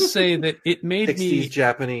 let's just say that it made me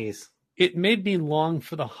Japanese. It made me long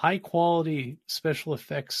for the high quality special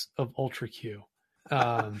effects of Ultra Q.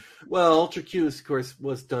 Well, Ultra Q, of course,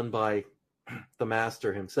 was done by the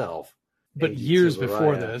master himself. But years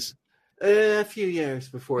before this. A few years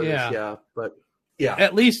before this, yeah. But yeah.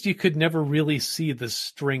 At least you could never really see the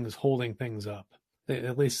strings holding things up.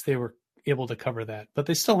 At least they were able to cover that. But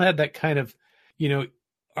they still had that kind of,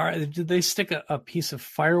 did they stick a piece of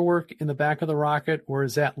firework in the back of the rocket, or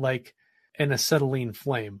is that like an acetylene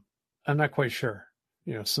flame? I'm not quite sure.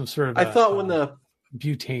 Some sort of when the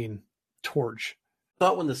butane torch. I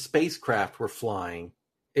thought when the spacecraft were flying,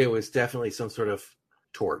 it was definitely some sort of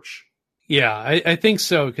torch. Yeah, I think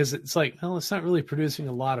so, because it's like, well, it's not really producing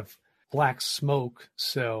a lot of black smoke.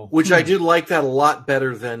 So, which I do like that a lot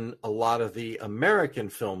better than a lot of the American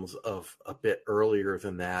films of a bit earlier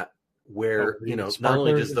than that, where not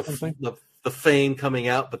only does the the flame coming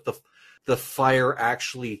out, but the fire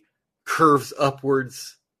actually curves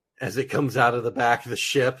upwards as it comes out of the back of the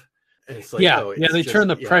ship. And it's like, they turn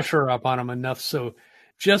the pressure up on them enough so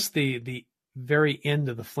just the very end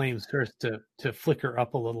of the flame starts to flicker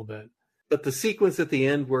up a little bit. But the sequence at the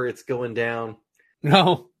end where it's going down,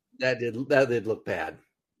 no, that did look bad.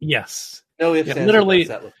 Yes. No, literally,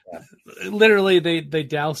 that looked bad. Literally, they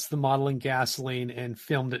doused the model in gasoline and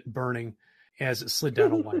filmed it burning as it slid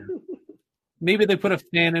down a wire. Maybe they put a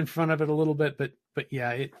fan in front of it a little bit, but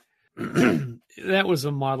yeah, that was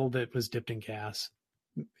a model that was dipped in gas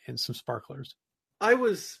and some sparklers. It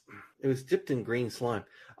was dipped in green slime,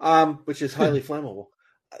 which is highly flammable.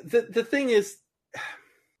 The thing is,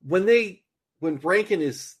 when Rankin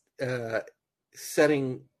is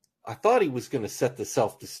setting, I thought he was going to set the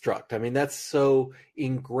self-destruct. I mean, that's so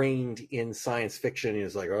ingrained in science fiction. He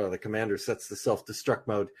was like, oh, the commander sets the self-destruct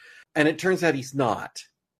mode. And it turns out he's not.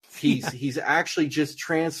 He's actually just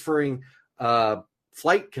transferring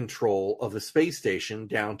flight control of the space station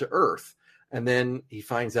down to Earth. And then he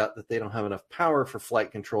finds out that they don't have enough power for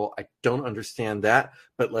flight control. I don't understand that,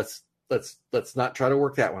 but let's not try to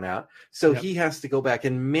work that one out. So he has to go back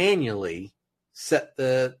and manually set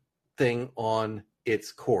the thing on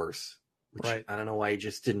its course. Which right. I don't know why he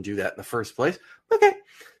just didn't do that in the first place. Okay.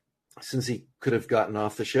 Since he could have gotten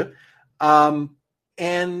off the ship.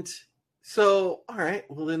 And so, all right,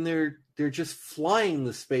 well then they're just flying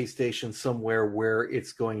the space station somewhere where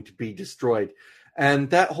it's going to be destroyed. And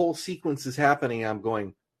that whole sequence is happening. I'm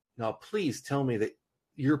going, now please tell me that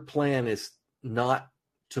your plan is not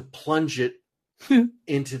to plunge it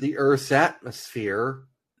into the Earth's atmosphere.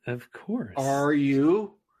 Of course. Are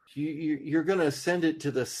you? You're going to send it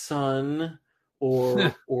to the sun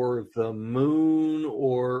or the moon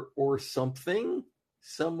or something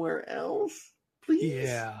somewhere else? Please?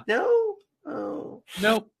 Yeah. No? Oh.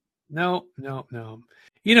 No.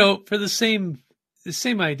 You know, for the same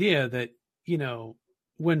idea that, you know,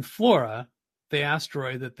 when Flora, the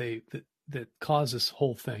asteroid that caused this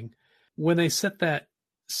whole thing, when they set that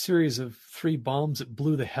series of 3 bombs that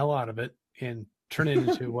blew the hell out of it and turned it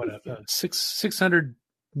into what a 600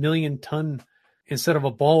 million ton, instead of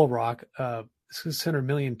a ball of rock, 600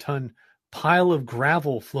 million ton pile of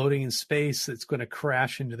gravel floating in space that's going to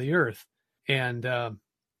crash into the Earth, and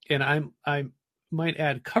I might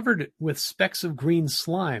add covered with specks of green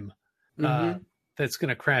slime. That's going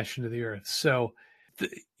to crash into the Earth. So,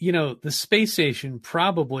 the space station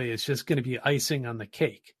probably is just going to be icing on the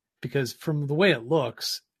cake, because from the way it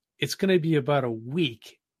looks, it's going to be about a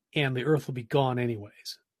week and the Earth will be gone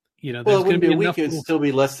anyways. You know, well, it wouldn't be a week. It would still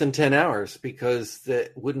be less than 10 hours because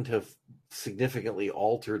that wouldn't have significantly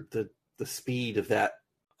altered the speed of that.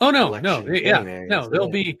 Oh, no. There'll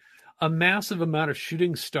be a massive amount of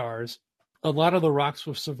shooting stars. A lot of the rocks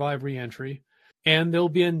will survive re-entry, and there'll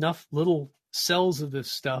be enough little cells of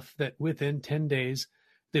this stuff that within 10 days,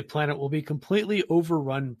 the planet will be completely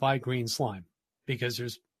overrun by green slime, because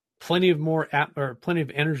there's plenty of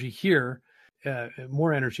energy here,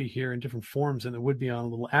 more energy here in different forms than there would be on a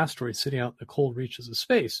little asteroid sitting out in the cold reaches of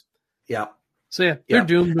space. Yeah. So they're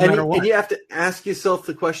doomed no matter what. And you have to ask yourself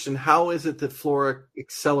the question, how is it that Flora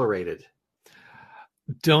accelerated?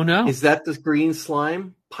 Don't know. Is that the green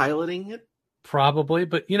slime piloting it? Probably,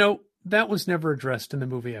 but that was never addressed in the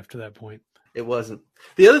movie after that point. It wasn't.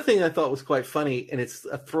 The other thing I thought was quite funny, and it's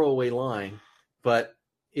a throwaway line, but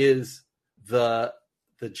is the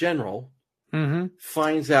general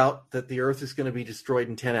finds out that the Earth is going to be destroyed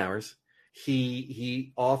in 10 hours.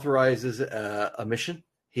 He authorizes a mission.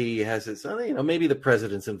 He has his, maybe the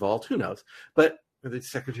president's involved, who knows, but or the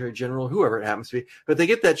Secretary General, whoever it happens to be. But they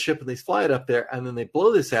get that ship and they fly it up there, and then they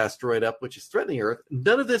blow this asteroid up, which is threatening Earth.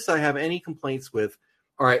 None of this I have any complaints with.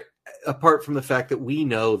 All right, apart from the fact that we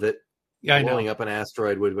know that blowing up an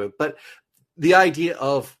asteroid would, but the idea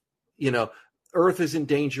of, Earth is in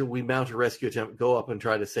danger, we mount a rescue attempt, go up and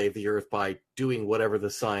try to save the Earth by doing whatever the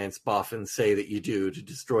science boffins say that you do to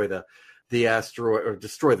destroy the asteroid or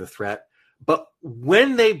destroy the threat. But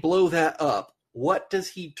when they blow that up, what does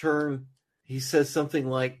he turn? He says something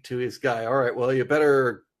like to his guy, all right, well, you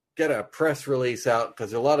better get a press release out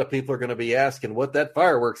because a lot of people are going to be asking what that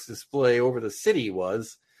fireworks display over the city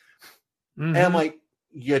was. And I'm like,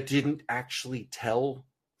 you didn't actually tell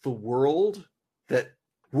the world that?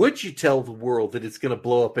 Would you tell the world that it's going to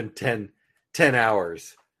blow up in 10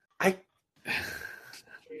 hours? I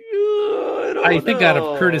think out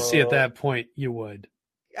of courtesy at that point, you would.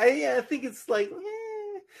 I think it's like,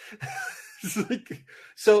 it's like,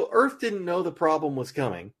 so Earth didn't know the problem was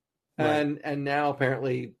coming. Right. And now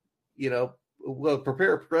apparently,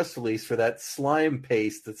 prepare a press release for that slime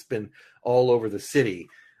paste that's been all over the city.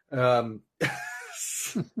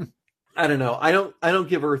 I don't know. I don't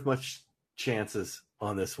give Earth much chances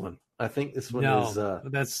on this one. I think this one is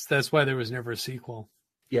that's why there was never a sequel.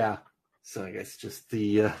 Yeah. So I guess just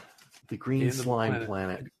the green slime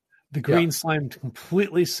planet. The green slime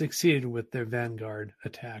completely succeeded with their Vanguard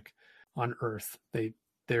attack on Earth.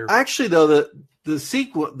 They're actually, though, the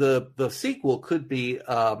sequel could be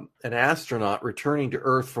an astronaut returning to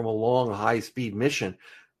Earth from a long high-speed mission,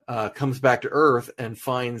 comes back to Earth and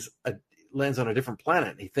lands on a different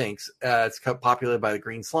planet. He thinks it's populated by the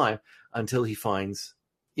green slime until he finds,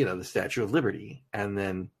 the Statue of Liberty, and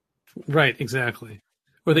then right, exactly,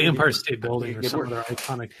 or the Empire State Building or some other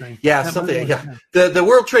iconic thing. Yeah, something. Yeah, the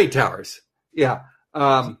World Trade Towers. Yeah.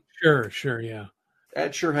 Sure. Yeah.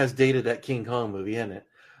 That sure has dated that King Kong movie, hasn't it?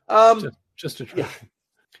 Just a try.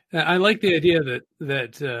 Yeah. I like the idea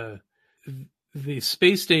that the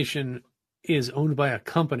space station is owned by a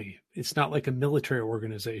company. It's not like a military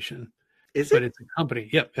organization. But it's a company.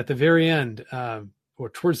 Yep. At the very end, or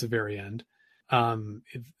towards the very end,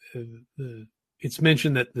 it's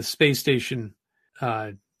mentioned that the space station,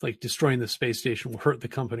 like destroying the space station, will hurt the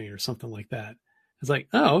company or something like that. It's like,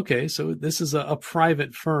 oh, okay, so this is a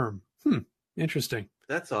private firm. Interesting.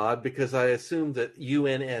 That's odd because I assume that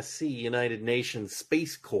UNSC, United Nations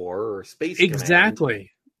Space Corps or Space Command.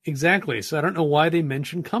 Exactly. So I don't know why they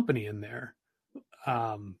mentioned company in there.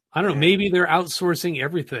 I don't know. Maybe they're outsourcing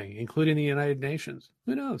everything, including the United Nations.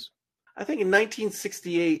 Who knows? I think in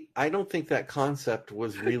 1968, I don't think that concept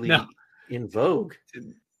was really in vogue.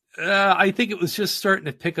 I think it was just starting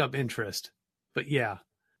to pick up interest. But yeah,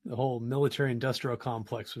 the whole military-industrial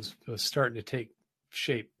complex was starting to take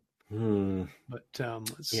shape. But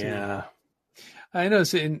let's see. Yeah, I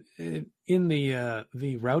noticed in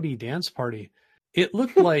the rowdy dance party, it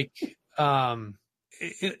looked like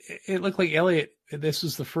it looked like Elliot. This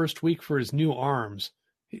was the first week for his new arms.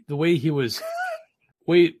 The way he was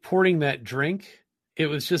pouring that drink, it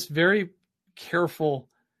was just very careful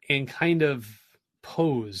and kind of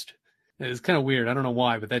posed. It was kind of weird. I don't know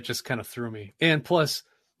why, but that just kind of threw me. And plus,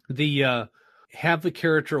 the have the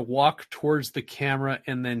character walk towards the camera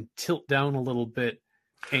and then tilt down a little bit.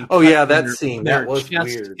 And that scene that was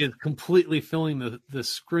weird. Is completely filling the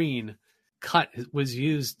screen. Cut was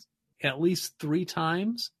used at least 3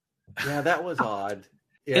 times. Yeah, that was odd.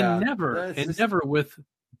 Yeah, and never with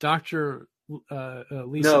Dr.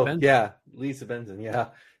 Lisa Benson. Yeah, Lisa Benson. Yeah,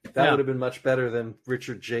 that would have been much better than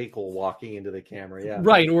Richard Jekyll walking into the camera. Yeah,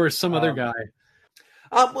 right, or some other guy.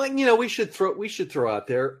 Well, we should throw out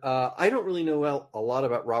there. I don't really know a lot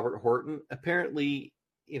about Robert Horton. Apparently,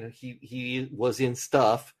 he was in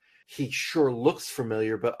stuff. He sure looks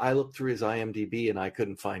familiar, but I looked through his IMDb and I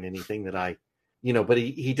couldn't find anything that but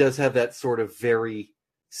he does have that sort of very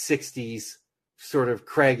 60s sort of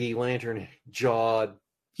craggy lantern jawed.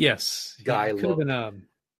 Yes. Guy could have been a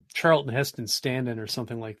Charlton Heston stand-in or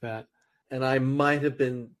something like that. And I might have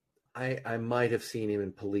seen him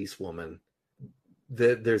in Policewoman.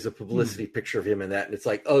 There's a publicity picture of him in that, and it's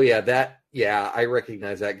like, I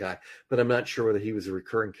recognize that guy, but I'm not sure whether he was a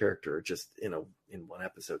recurring character or just in one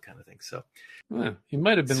episode kind of thing. So he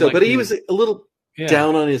might have been. But he was a little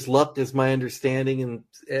down on his luck, is my understanding,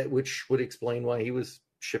 and which would explain why he was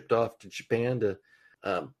shipped off to Japan to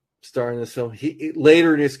star in this film.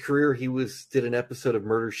 Later in his career, he did an episode of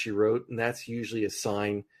Murder, She Wrote, and that's usually a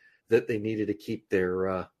sign that they needed to keep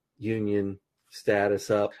their union status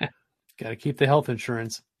up. Got to keep the health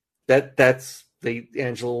insurance. That's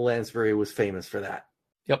Angela Lansbury was famous for that.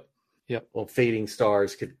 Yep. Well, fading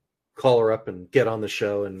stars could call her up and get on the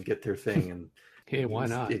show and get their thing. And hey, why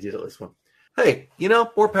not? They did this one. Hey,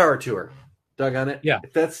 more power to her. Dug on it. Yeah.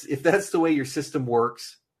 If that's the way your system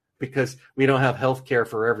works, because we don't have health care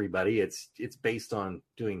for everybody, it's based on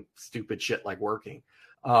doing stupid shit like working.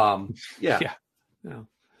 Yeah.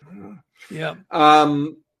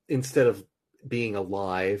 Instead of being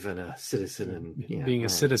alive and a citizen and being a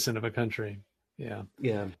citizen of a country. Yeah.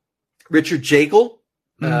 Richard Jekyll.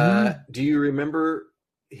 Do you remember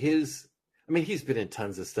he's been in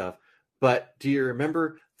tons of stuff, but do you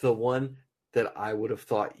remember the one that I would have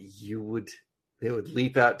thought they would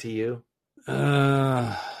leap out to you?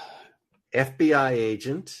 FBI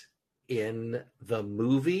agent in the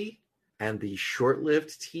movie and the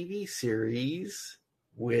short-lived TV series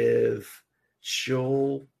with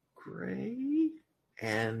Joel Grey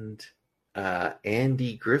and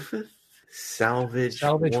Andy Griffith. Salvage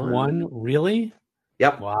One, really?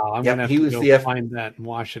 Yep. Wow, I'm gonna have to go find that and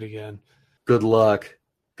watch it again. Good luck.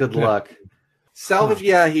 Salvage,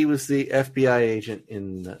 he was the FBI agent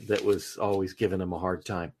that was always giving him a hard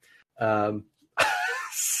time. Yeah,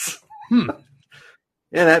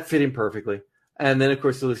 that fit him perfectly. And then, of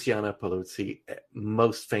course, Luciana Paluzzi,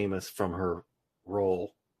 most famous from her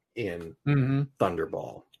role in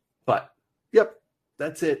Thunderball. But, yep,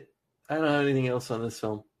 that's it. I don't have anything else on this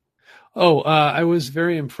film. Oh, I was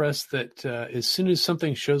very impressed that as soon as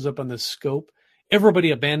something shows up on the scope, everybody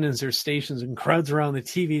abandons their stations and crowds around the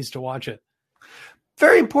TVs to watch it.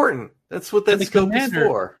 Very important. That's what that scope is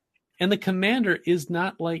for. And the commander is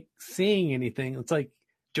not like saying anything. It's like,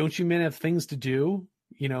 don't you men have things to do?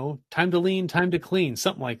 You know, time to lean, time to clean,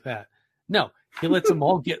 something like that. No, he lets them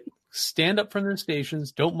all stand up from their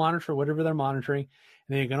stations, don't monitor whatever they're monitoring,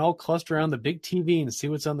 and then you can all cluster around the big TV and see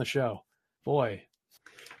what's on the show. Boy.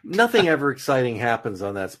 Nothing ever exciting happens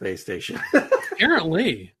on that space station.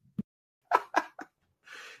 Apparently.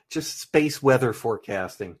 Just space weather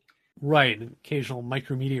forecasting. Right. Occasional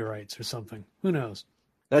micrometeorites or something. Who knows?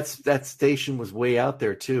 That station was way out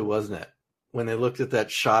there too, wasn't it? When they looked at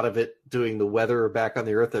that shot of it doing the weather back on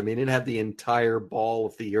the Earth, I mean, it had the entire ball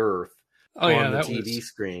of the Earth on the TV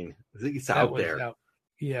screen. I think it's out there.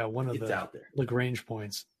 One of the out there. Lagrange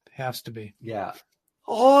points. Has to be. Yeah.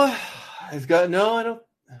 Oh, I've got I don't.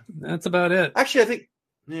 That's about it. Actually,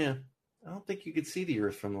 I don't think you could see the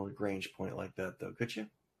Earth from a Lagrange point like that, though, could you?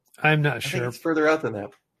 I'm not sure. I think it's further out than that.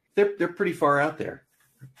 They're pretty far out there.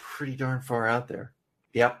 They're pretty darn far out there.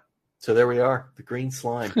 Yep. So there we are, the green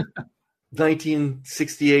slime.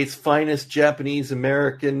 1968's finest Japanese,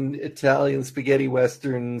 American, Italian spaghetti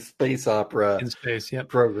western space opera in space,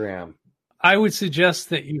 program. I would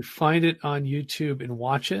suggest that you find it on YouTube and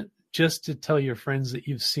watch it, just to tell your friends that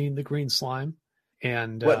you've seen the green slime.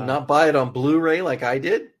 And not buy it on Blu-ray like I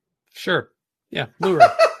did? Sure. Yeah, Blu-ray.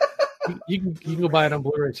 you can go buy it on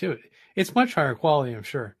Blu-ray too. It's much higher quality, I'm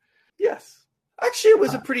sure. Yes. Actually, it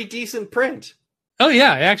was a pretty decent print. Oh,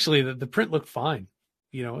 yeah. Actually, the print looked fine.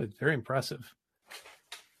 You know, it's very impressive.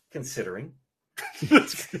 Considering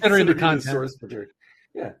the content. Source material.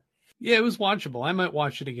 Yeah. Yeah, it was watchable. I might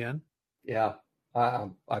watch it again. Yeah. I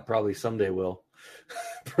probably someday will.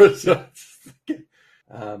 Yeah.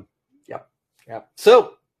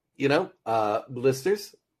 So,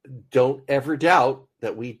 listeners, don't ever doubt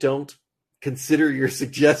that we don't consider your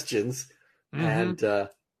suggestions and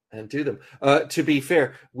do them. To be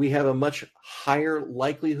fair, we have a much higher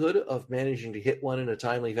likelihood of managing to hit one in a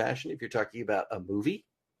timely fashion if you're talking about a movie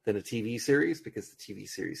than a TV series, because the TV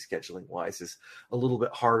series scheduling wise is a little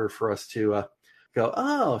bit harder for us to go,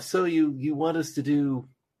 oh, so you want us to do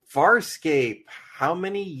Farscape? How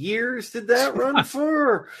many years did that run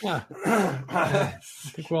for? I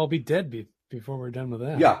think we'll all be dead before we're done with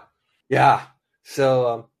that. Yeah. So,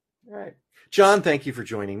 all right. John, thank you for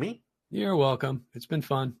joining me. You're welcome. It's been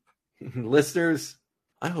fun. Listeners,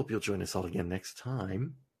 I hope you'll join us all again next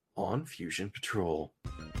time on Fusion Patrol.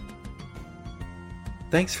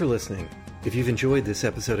 Thanks for listening. If you've enjoyed this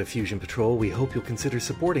episode of Fusion Patrol, we hope you'll consider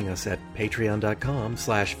supporting us at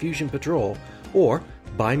patreon.com/Fusion Patrol or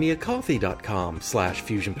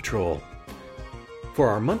buymeacoffee.com/Fusion Patrol. For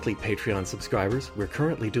our monthly Patreon subscribers, we're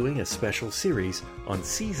currently doing a special series on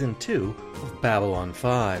Season 2 of Babylon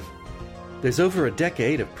 5. There's over a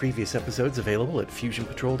decade of previous episodes available at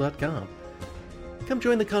FusionPatrol.com. Come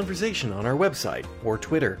join the conversation on our website or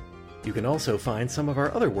Twitter. You can also find some of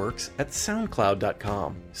our other works at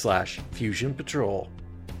SoundCloud.com/Fusion Patrol.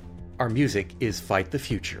 Our music is Fight the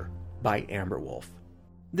Future by Amberwolf.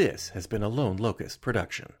 This has been a Lone Locust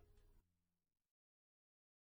production.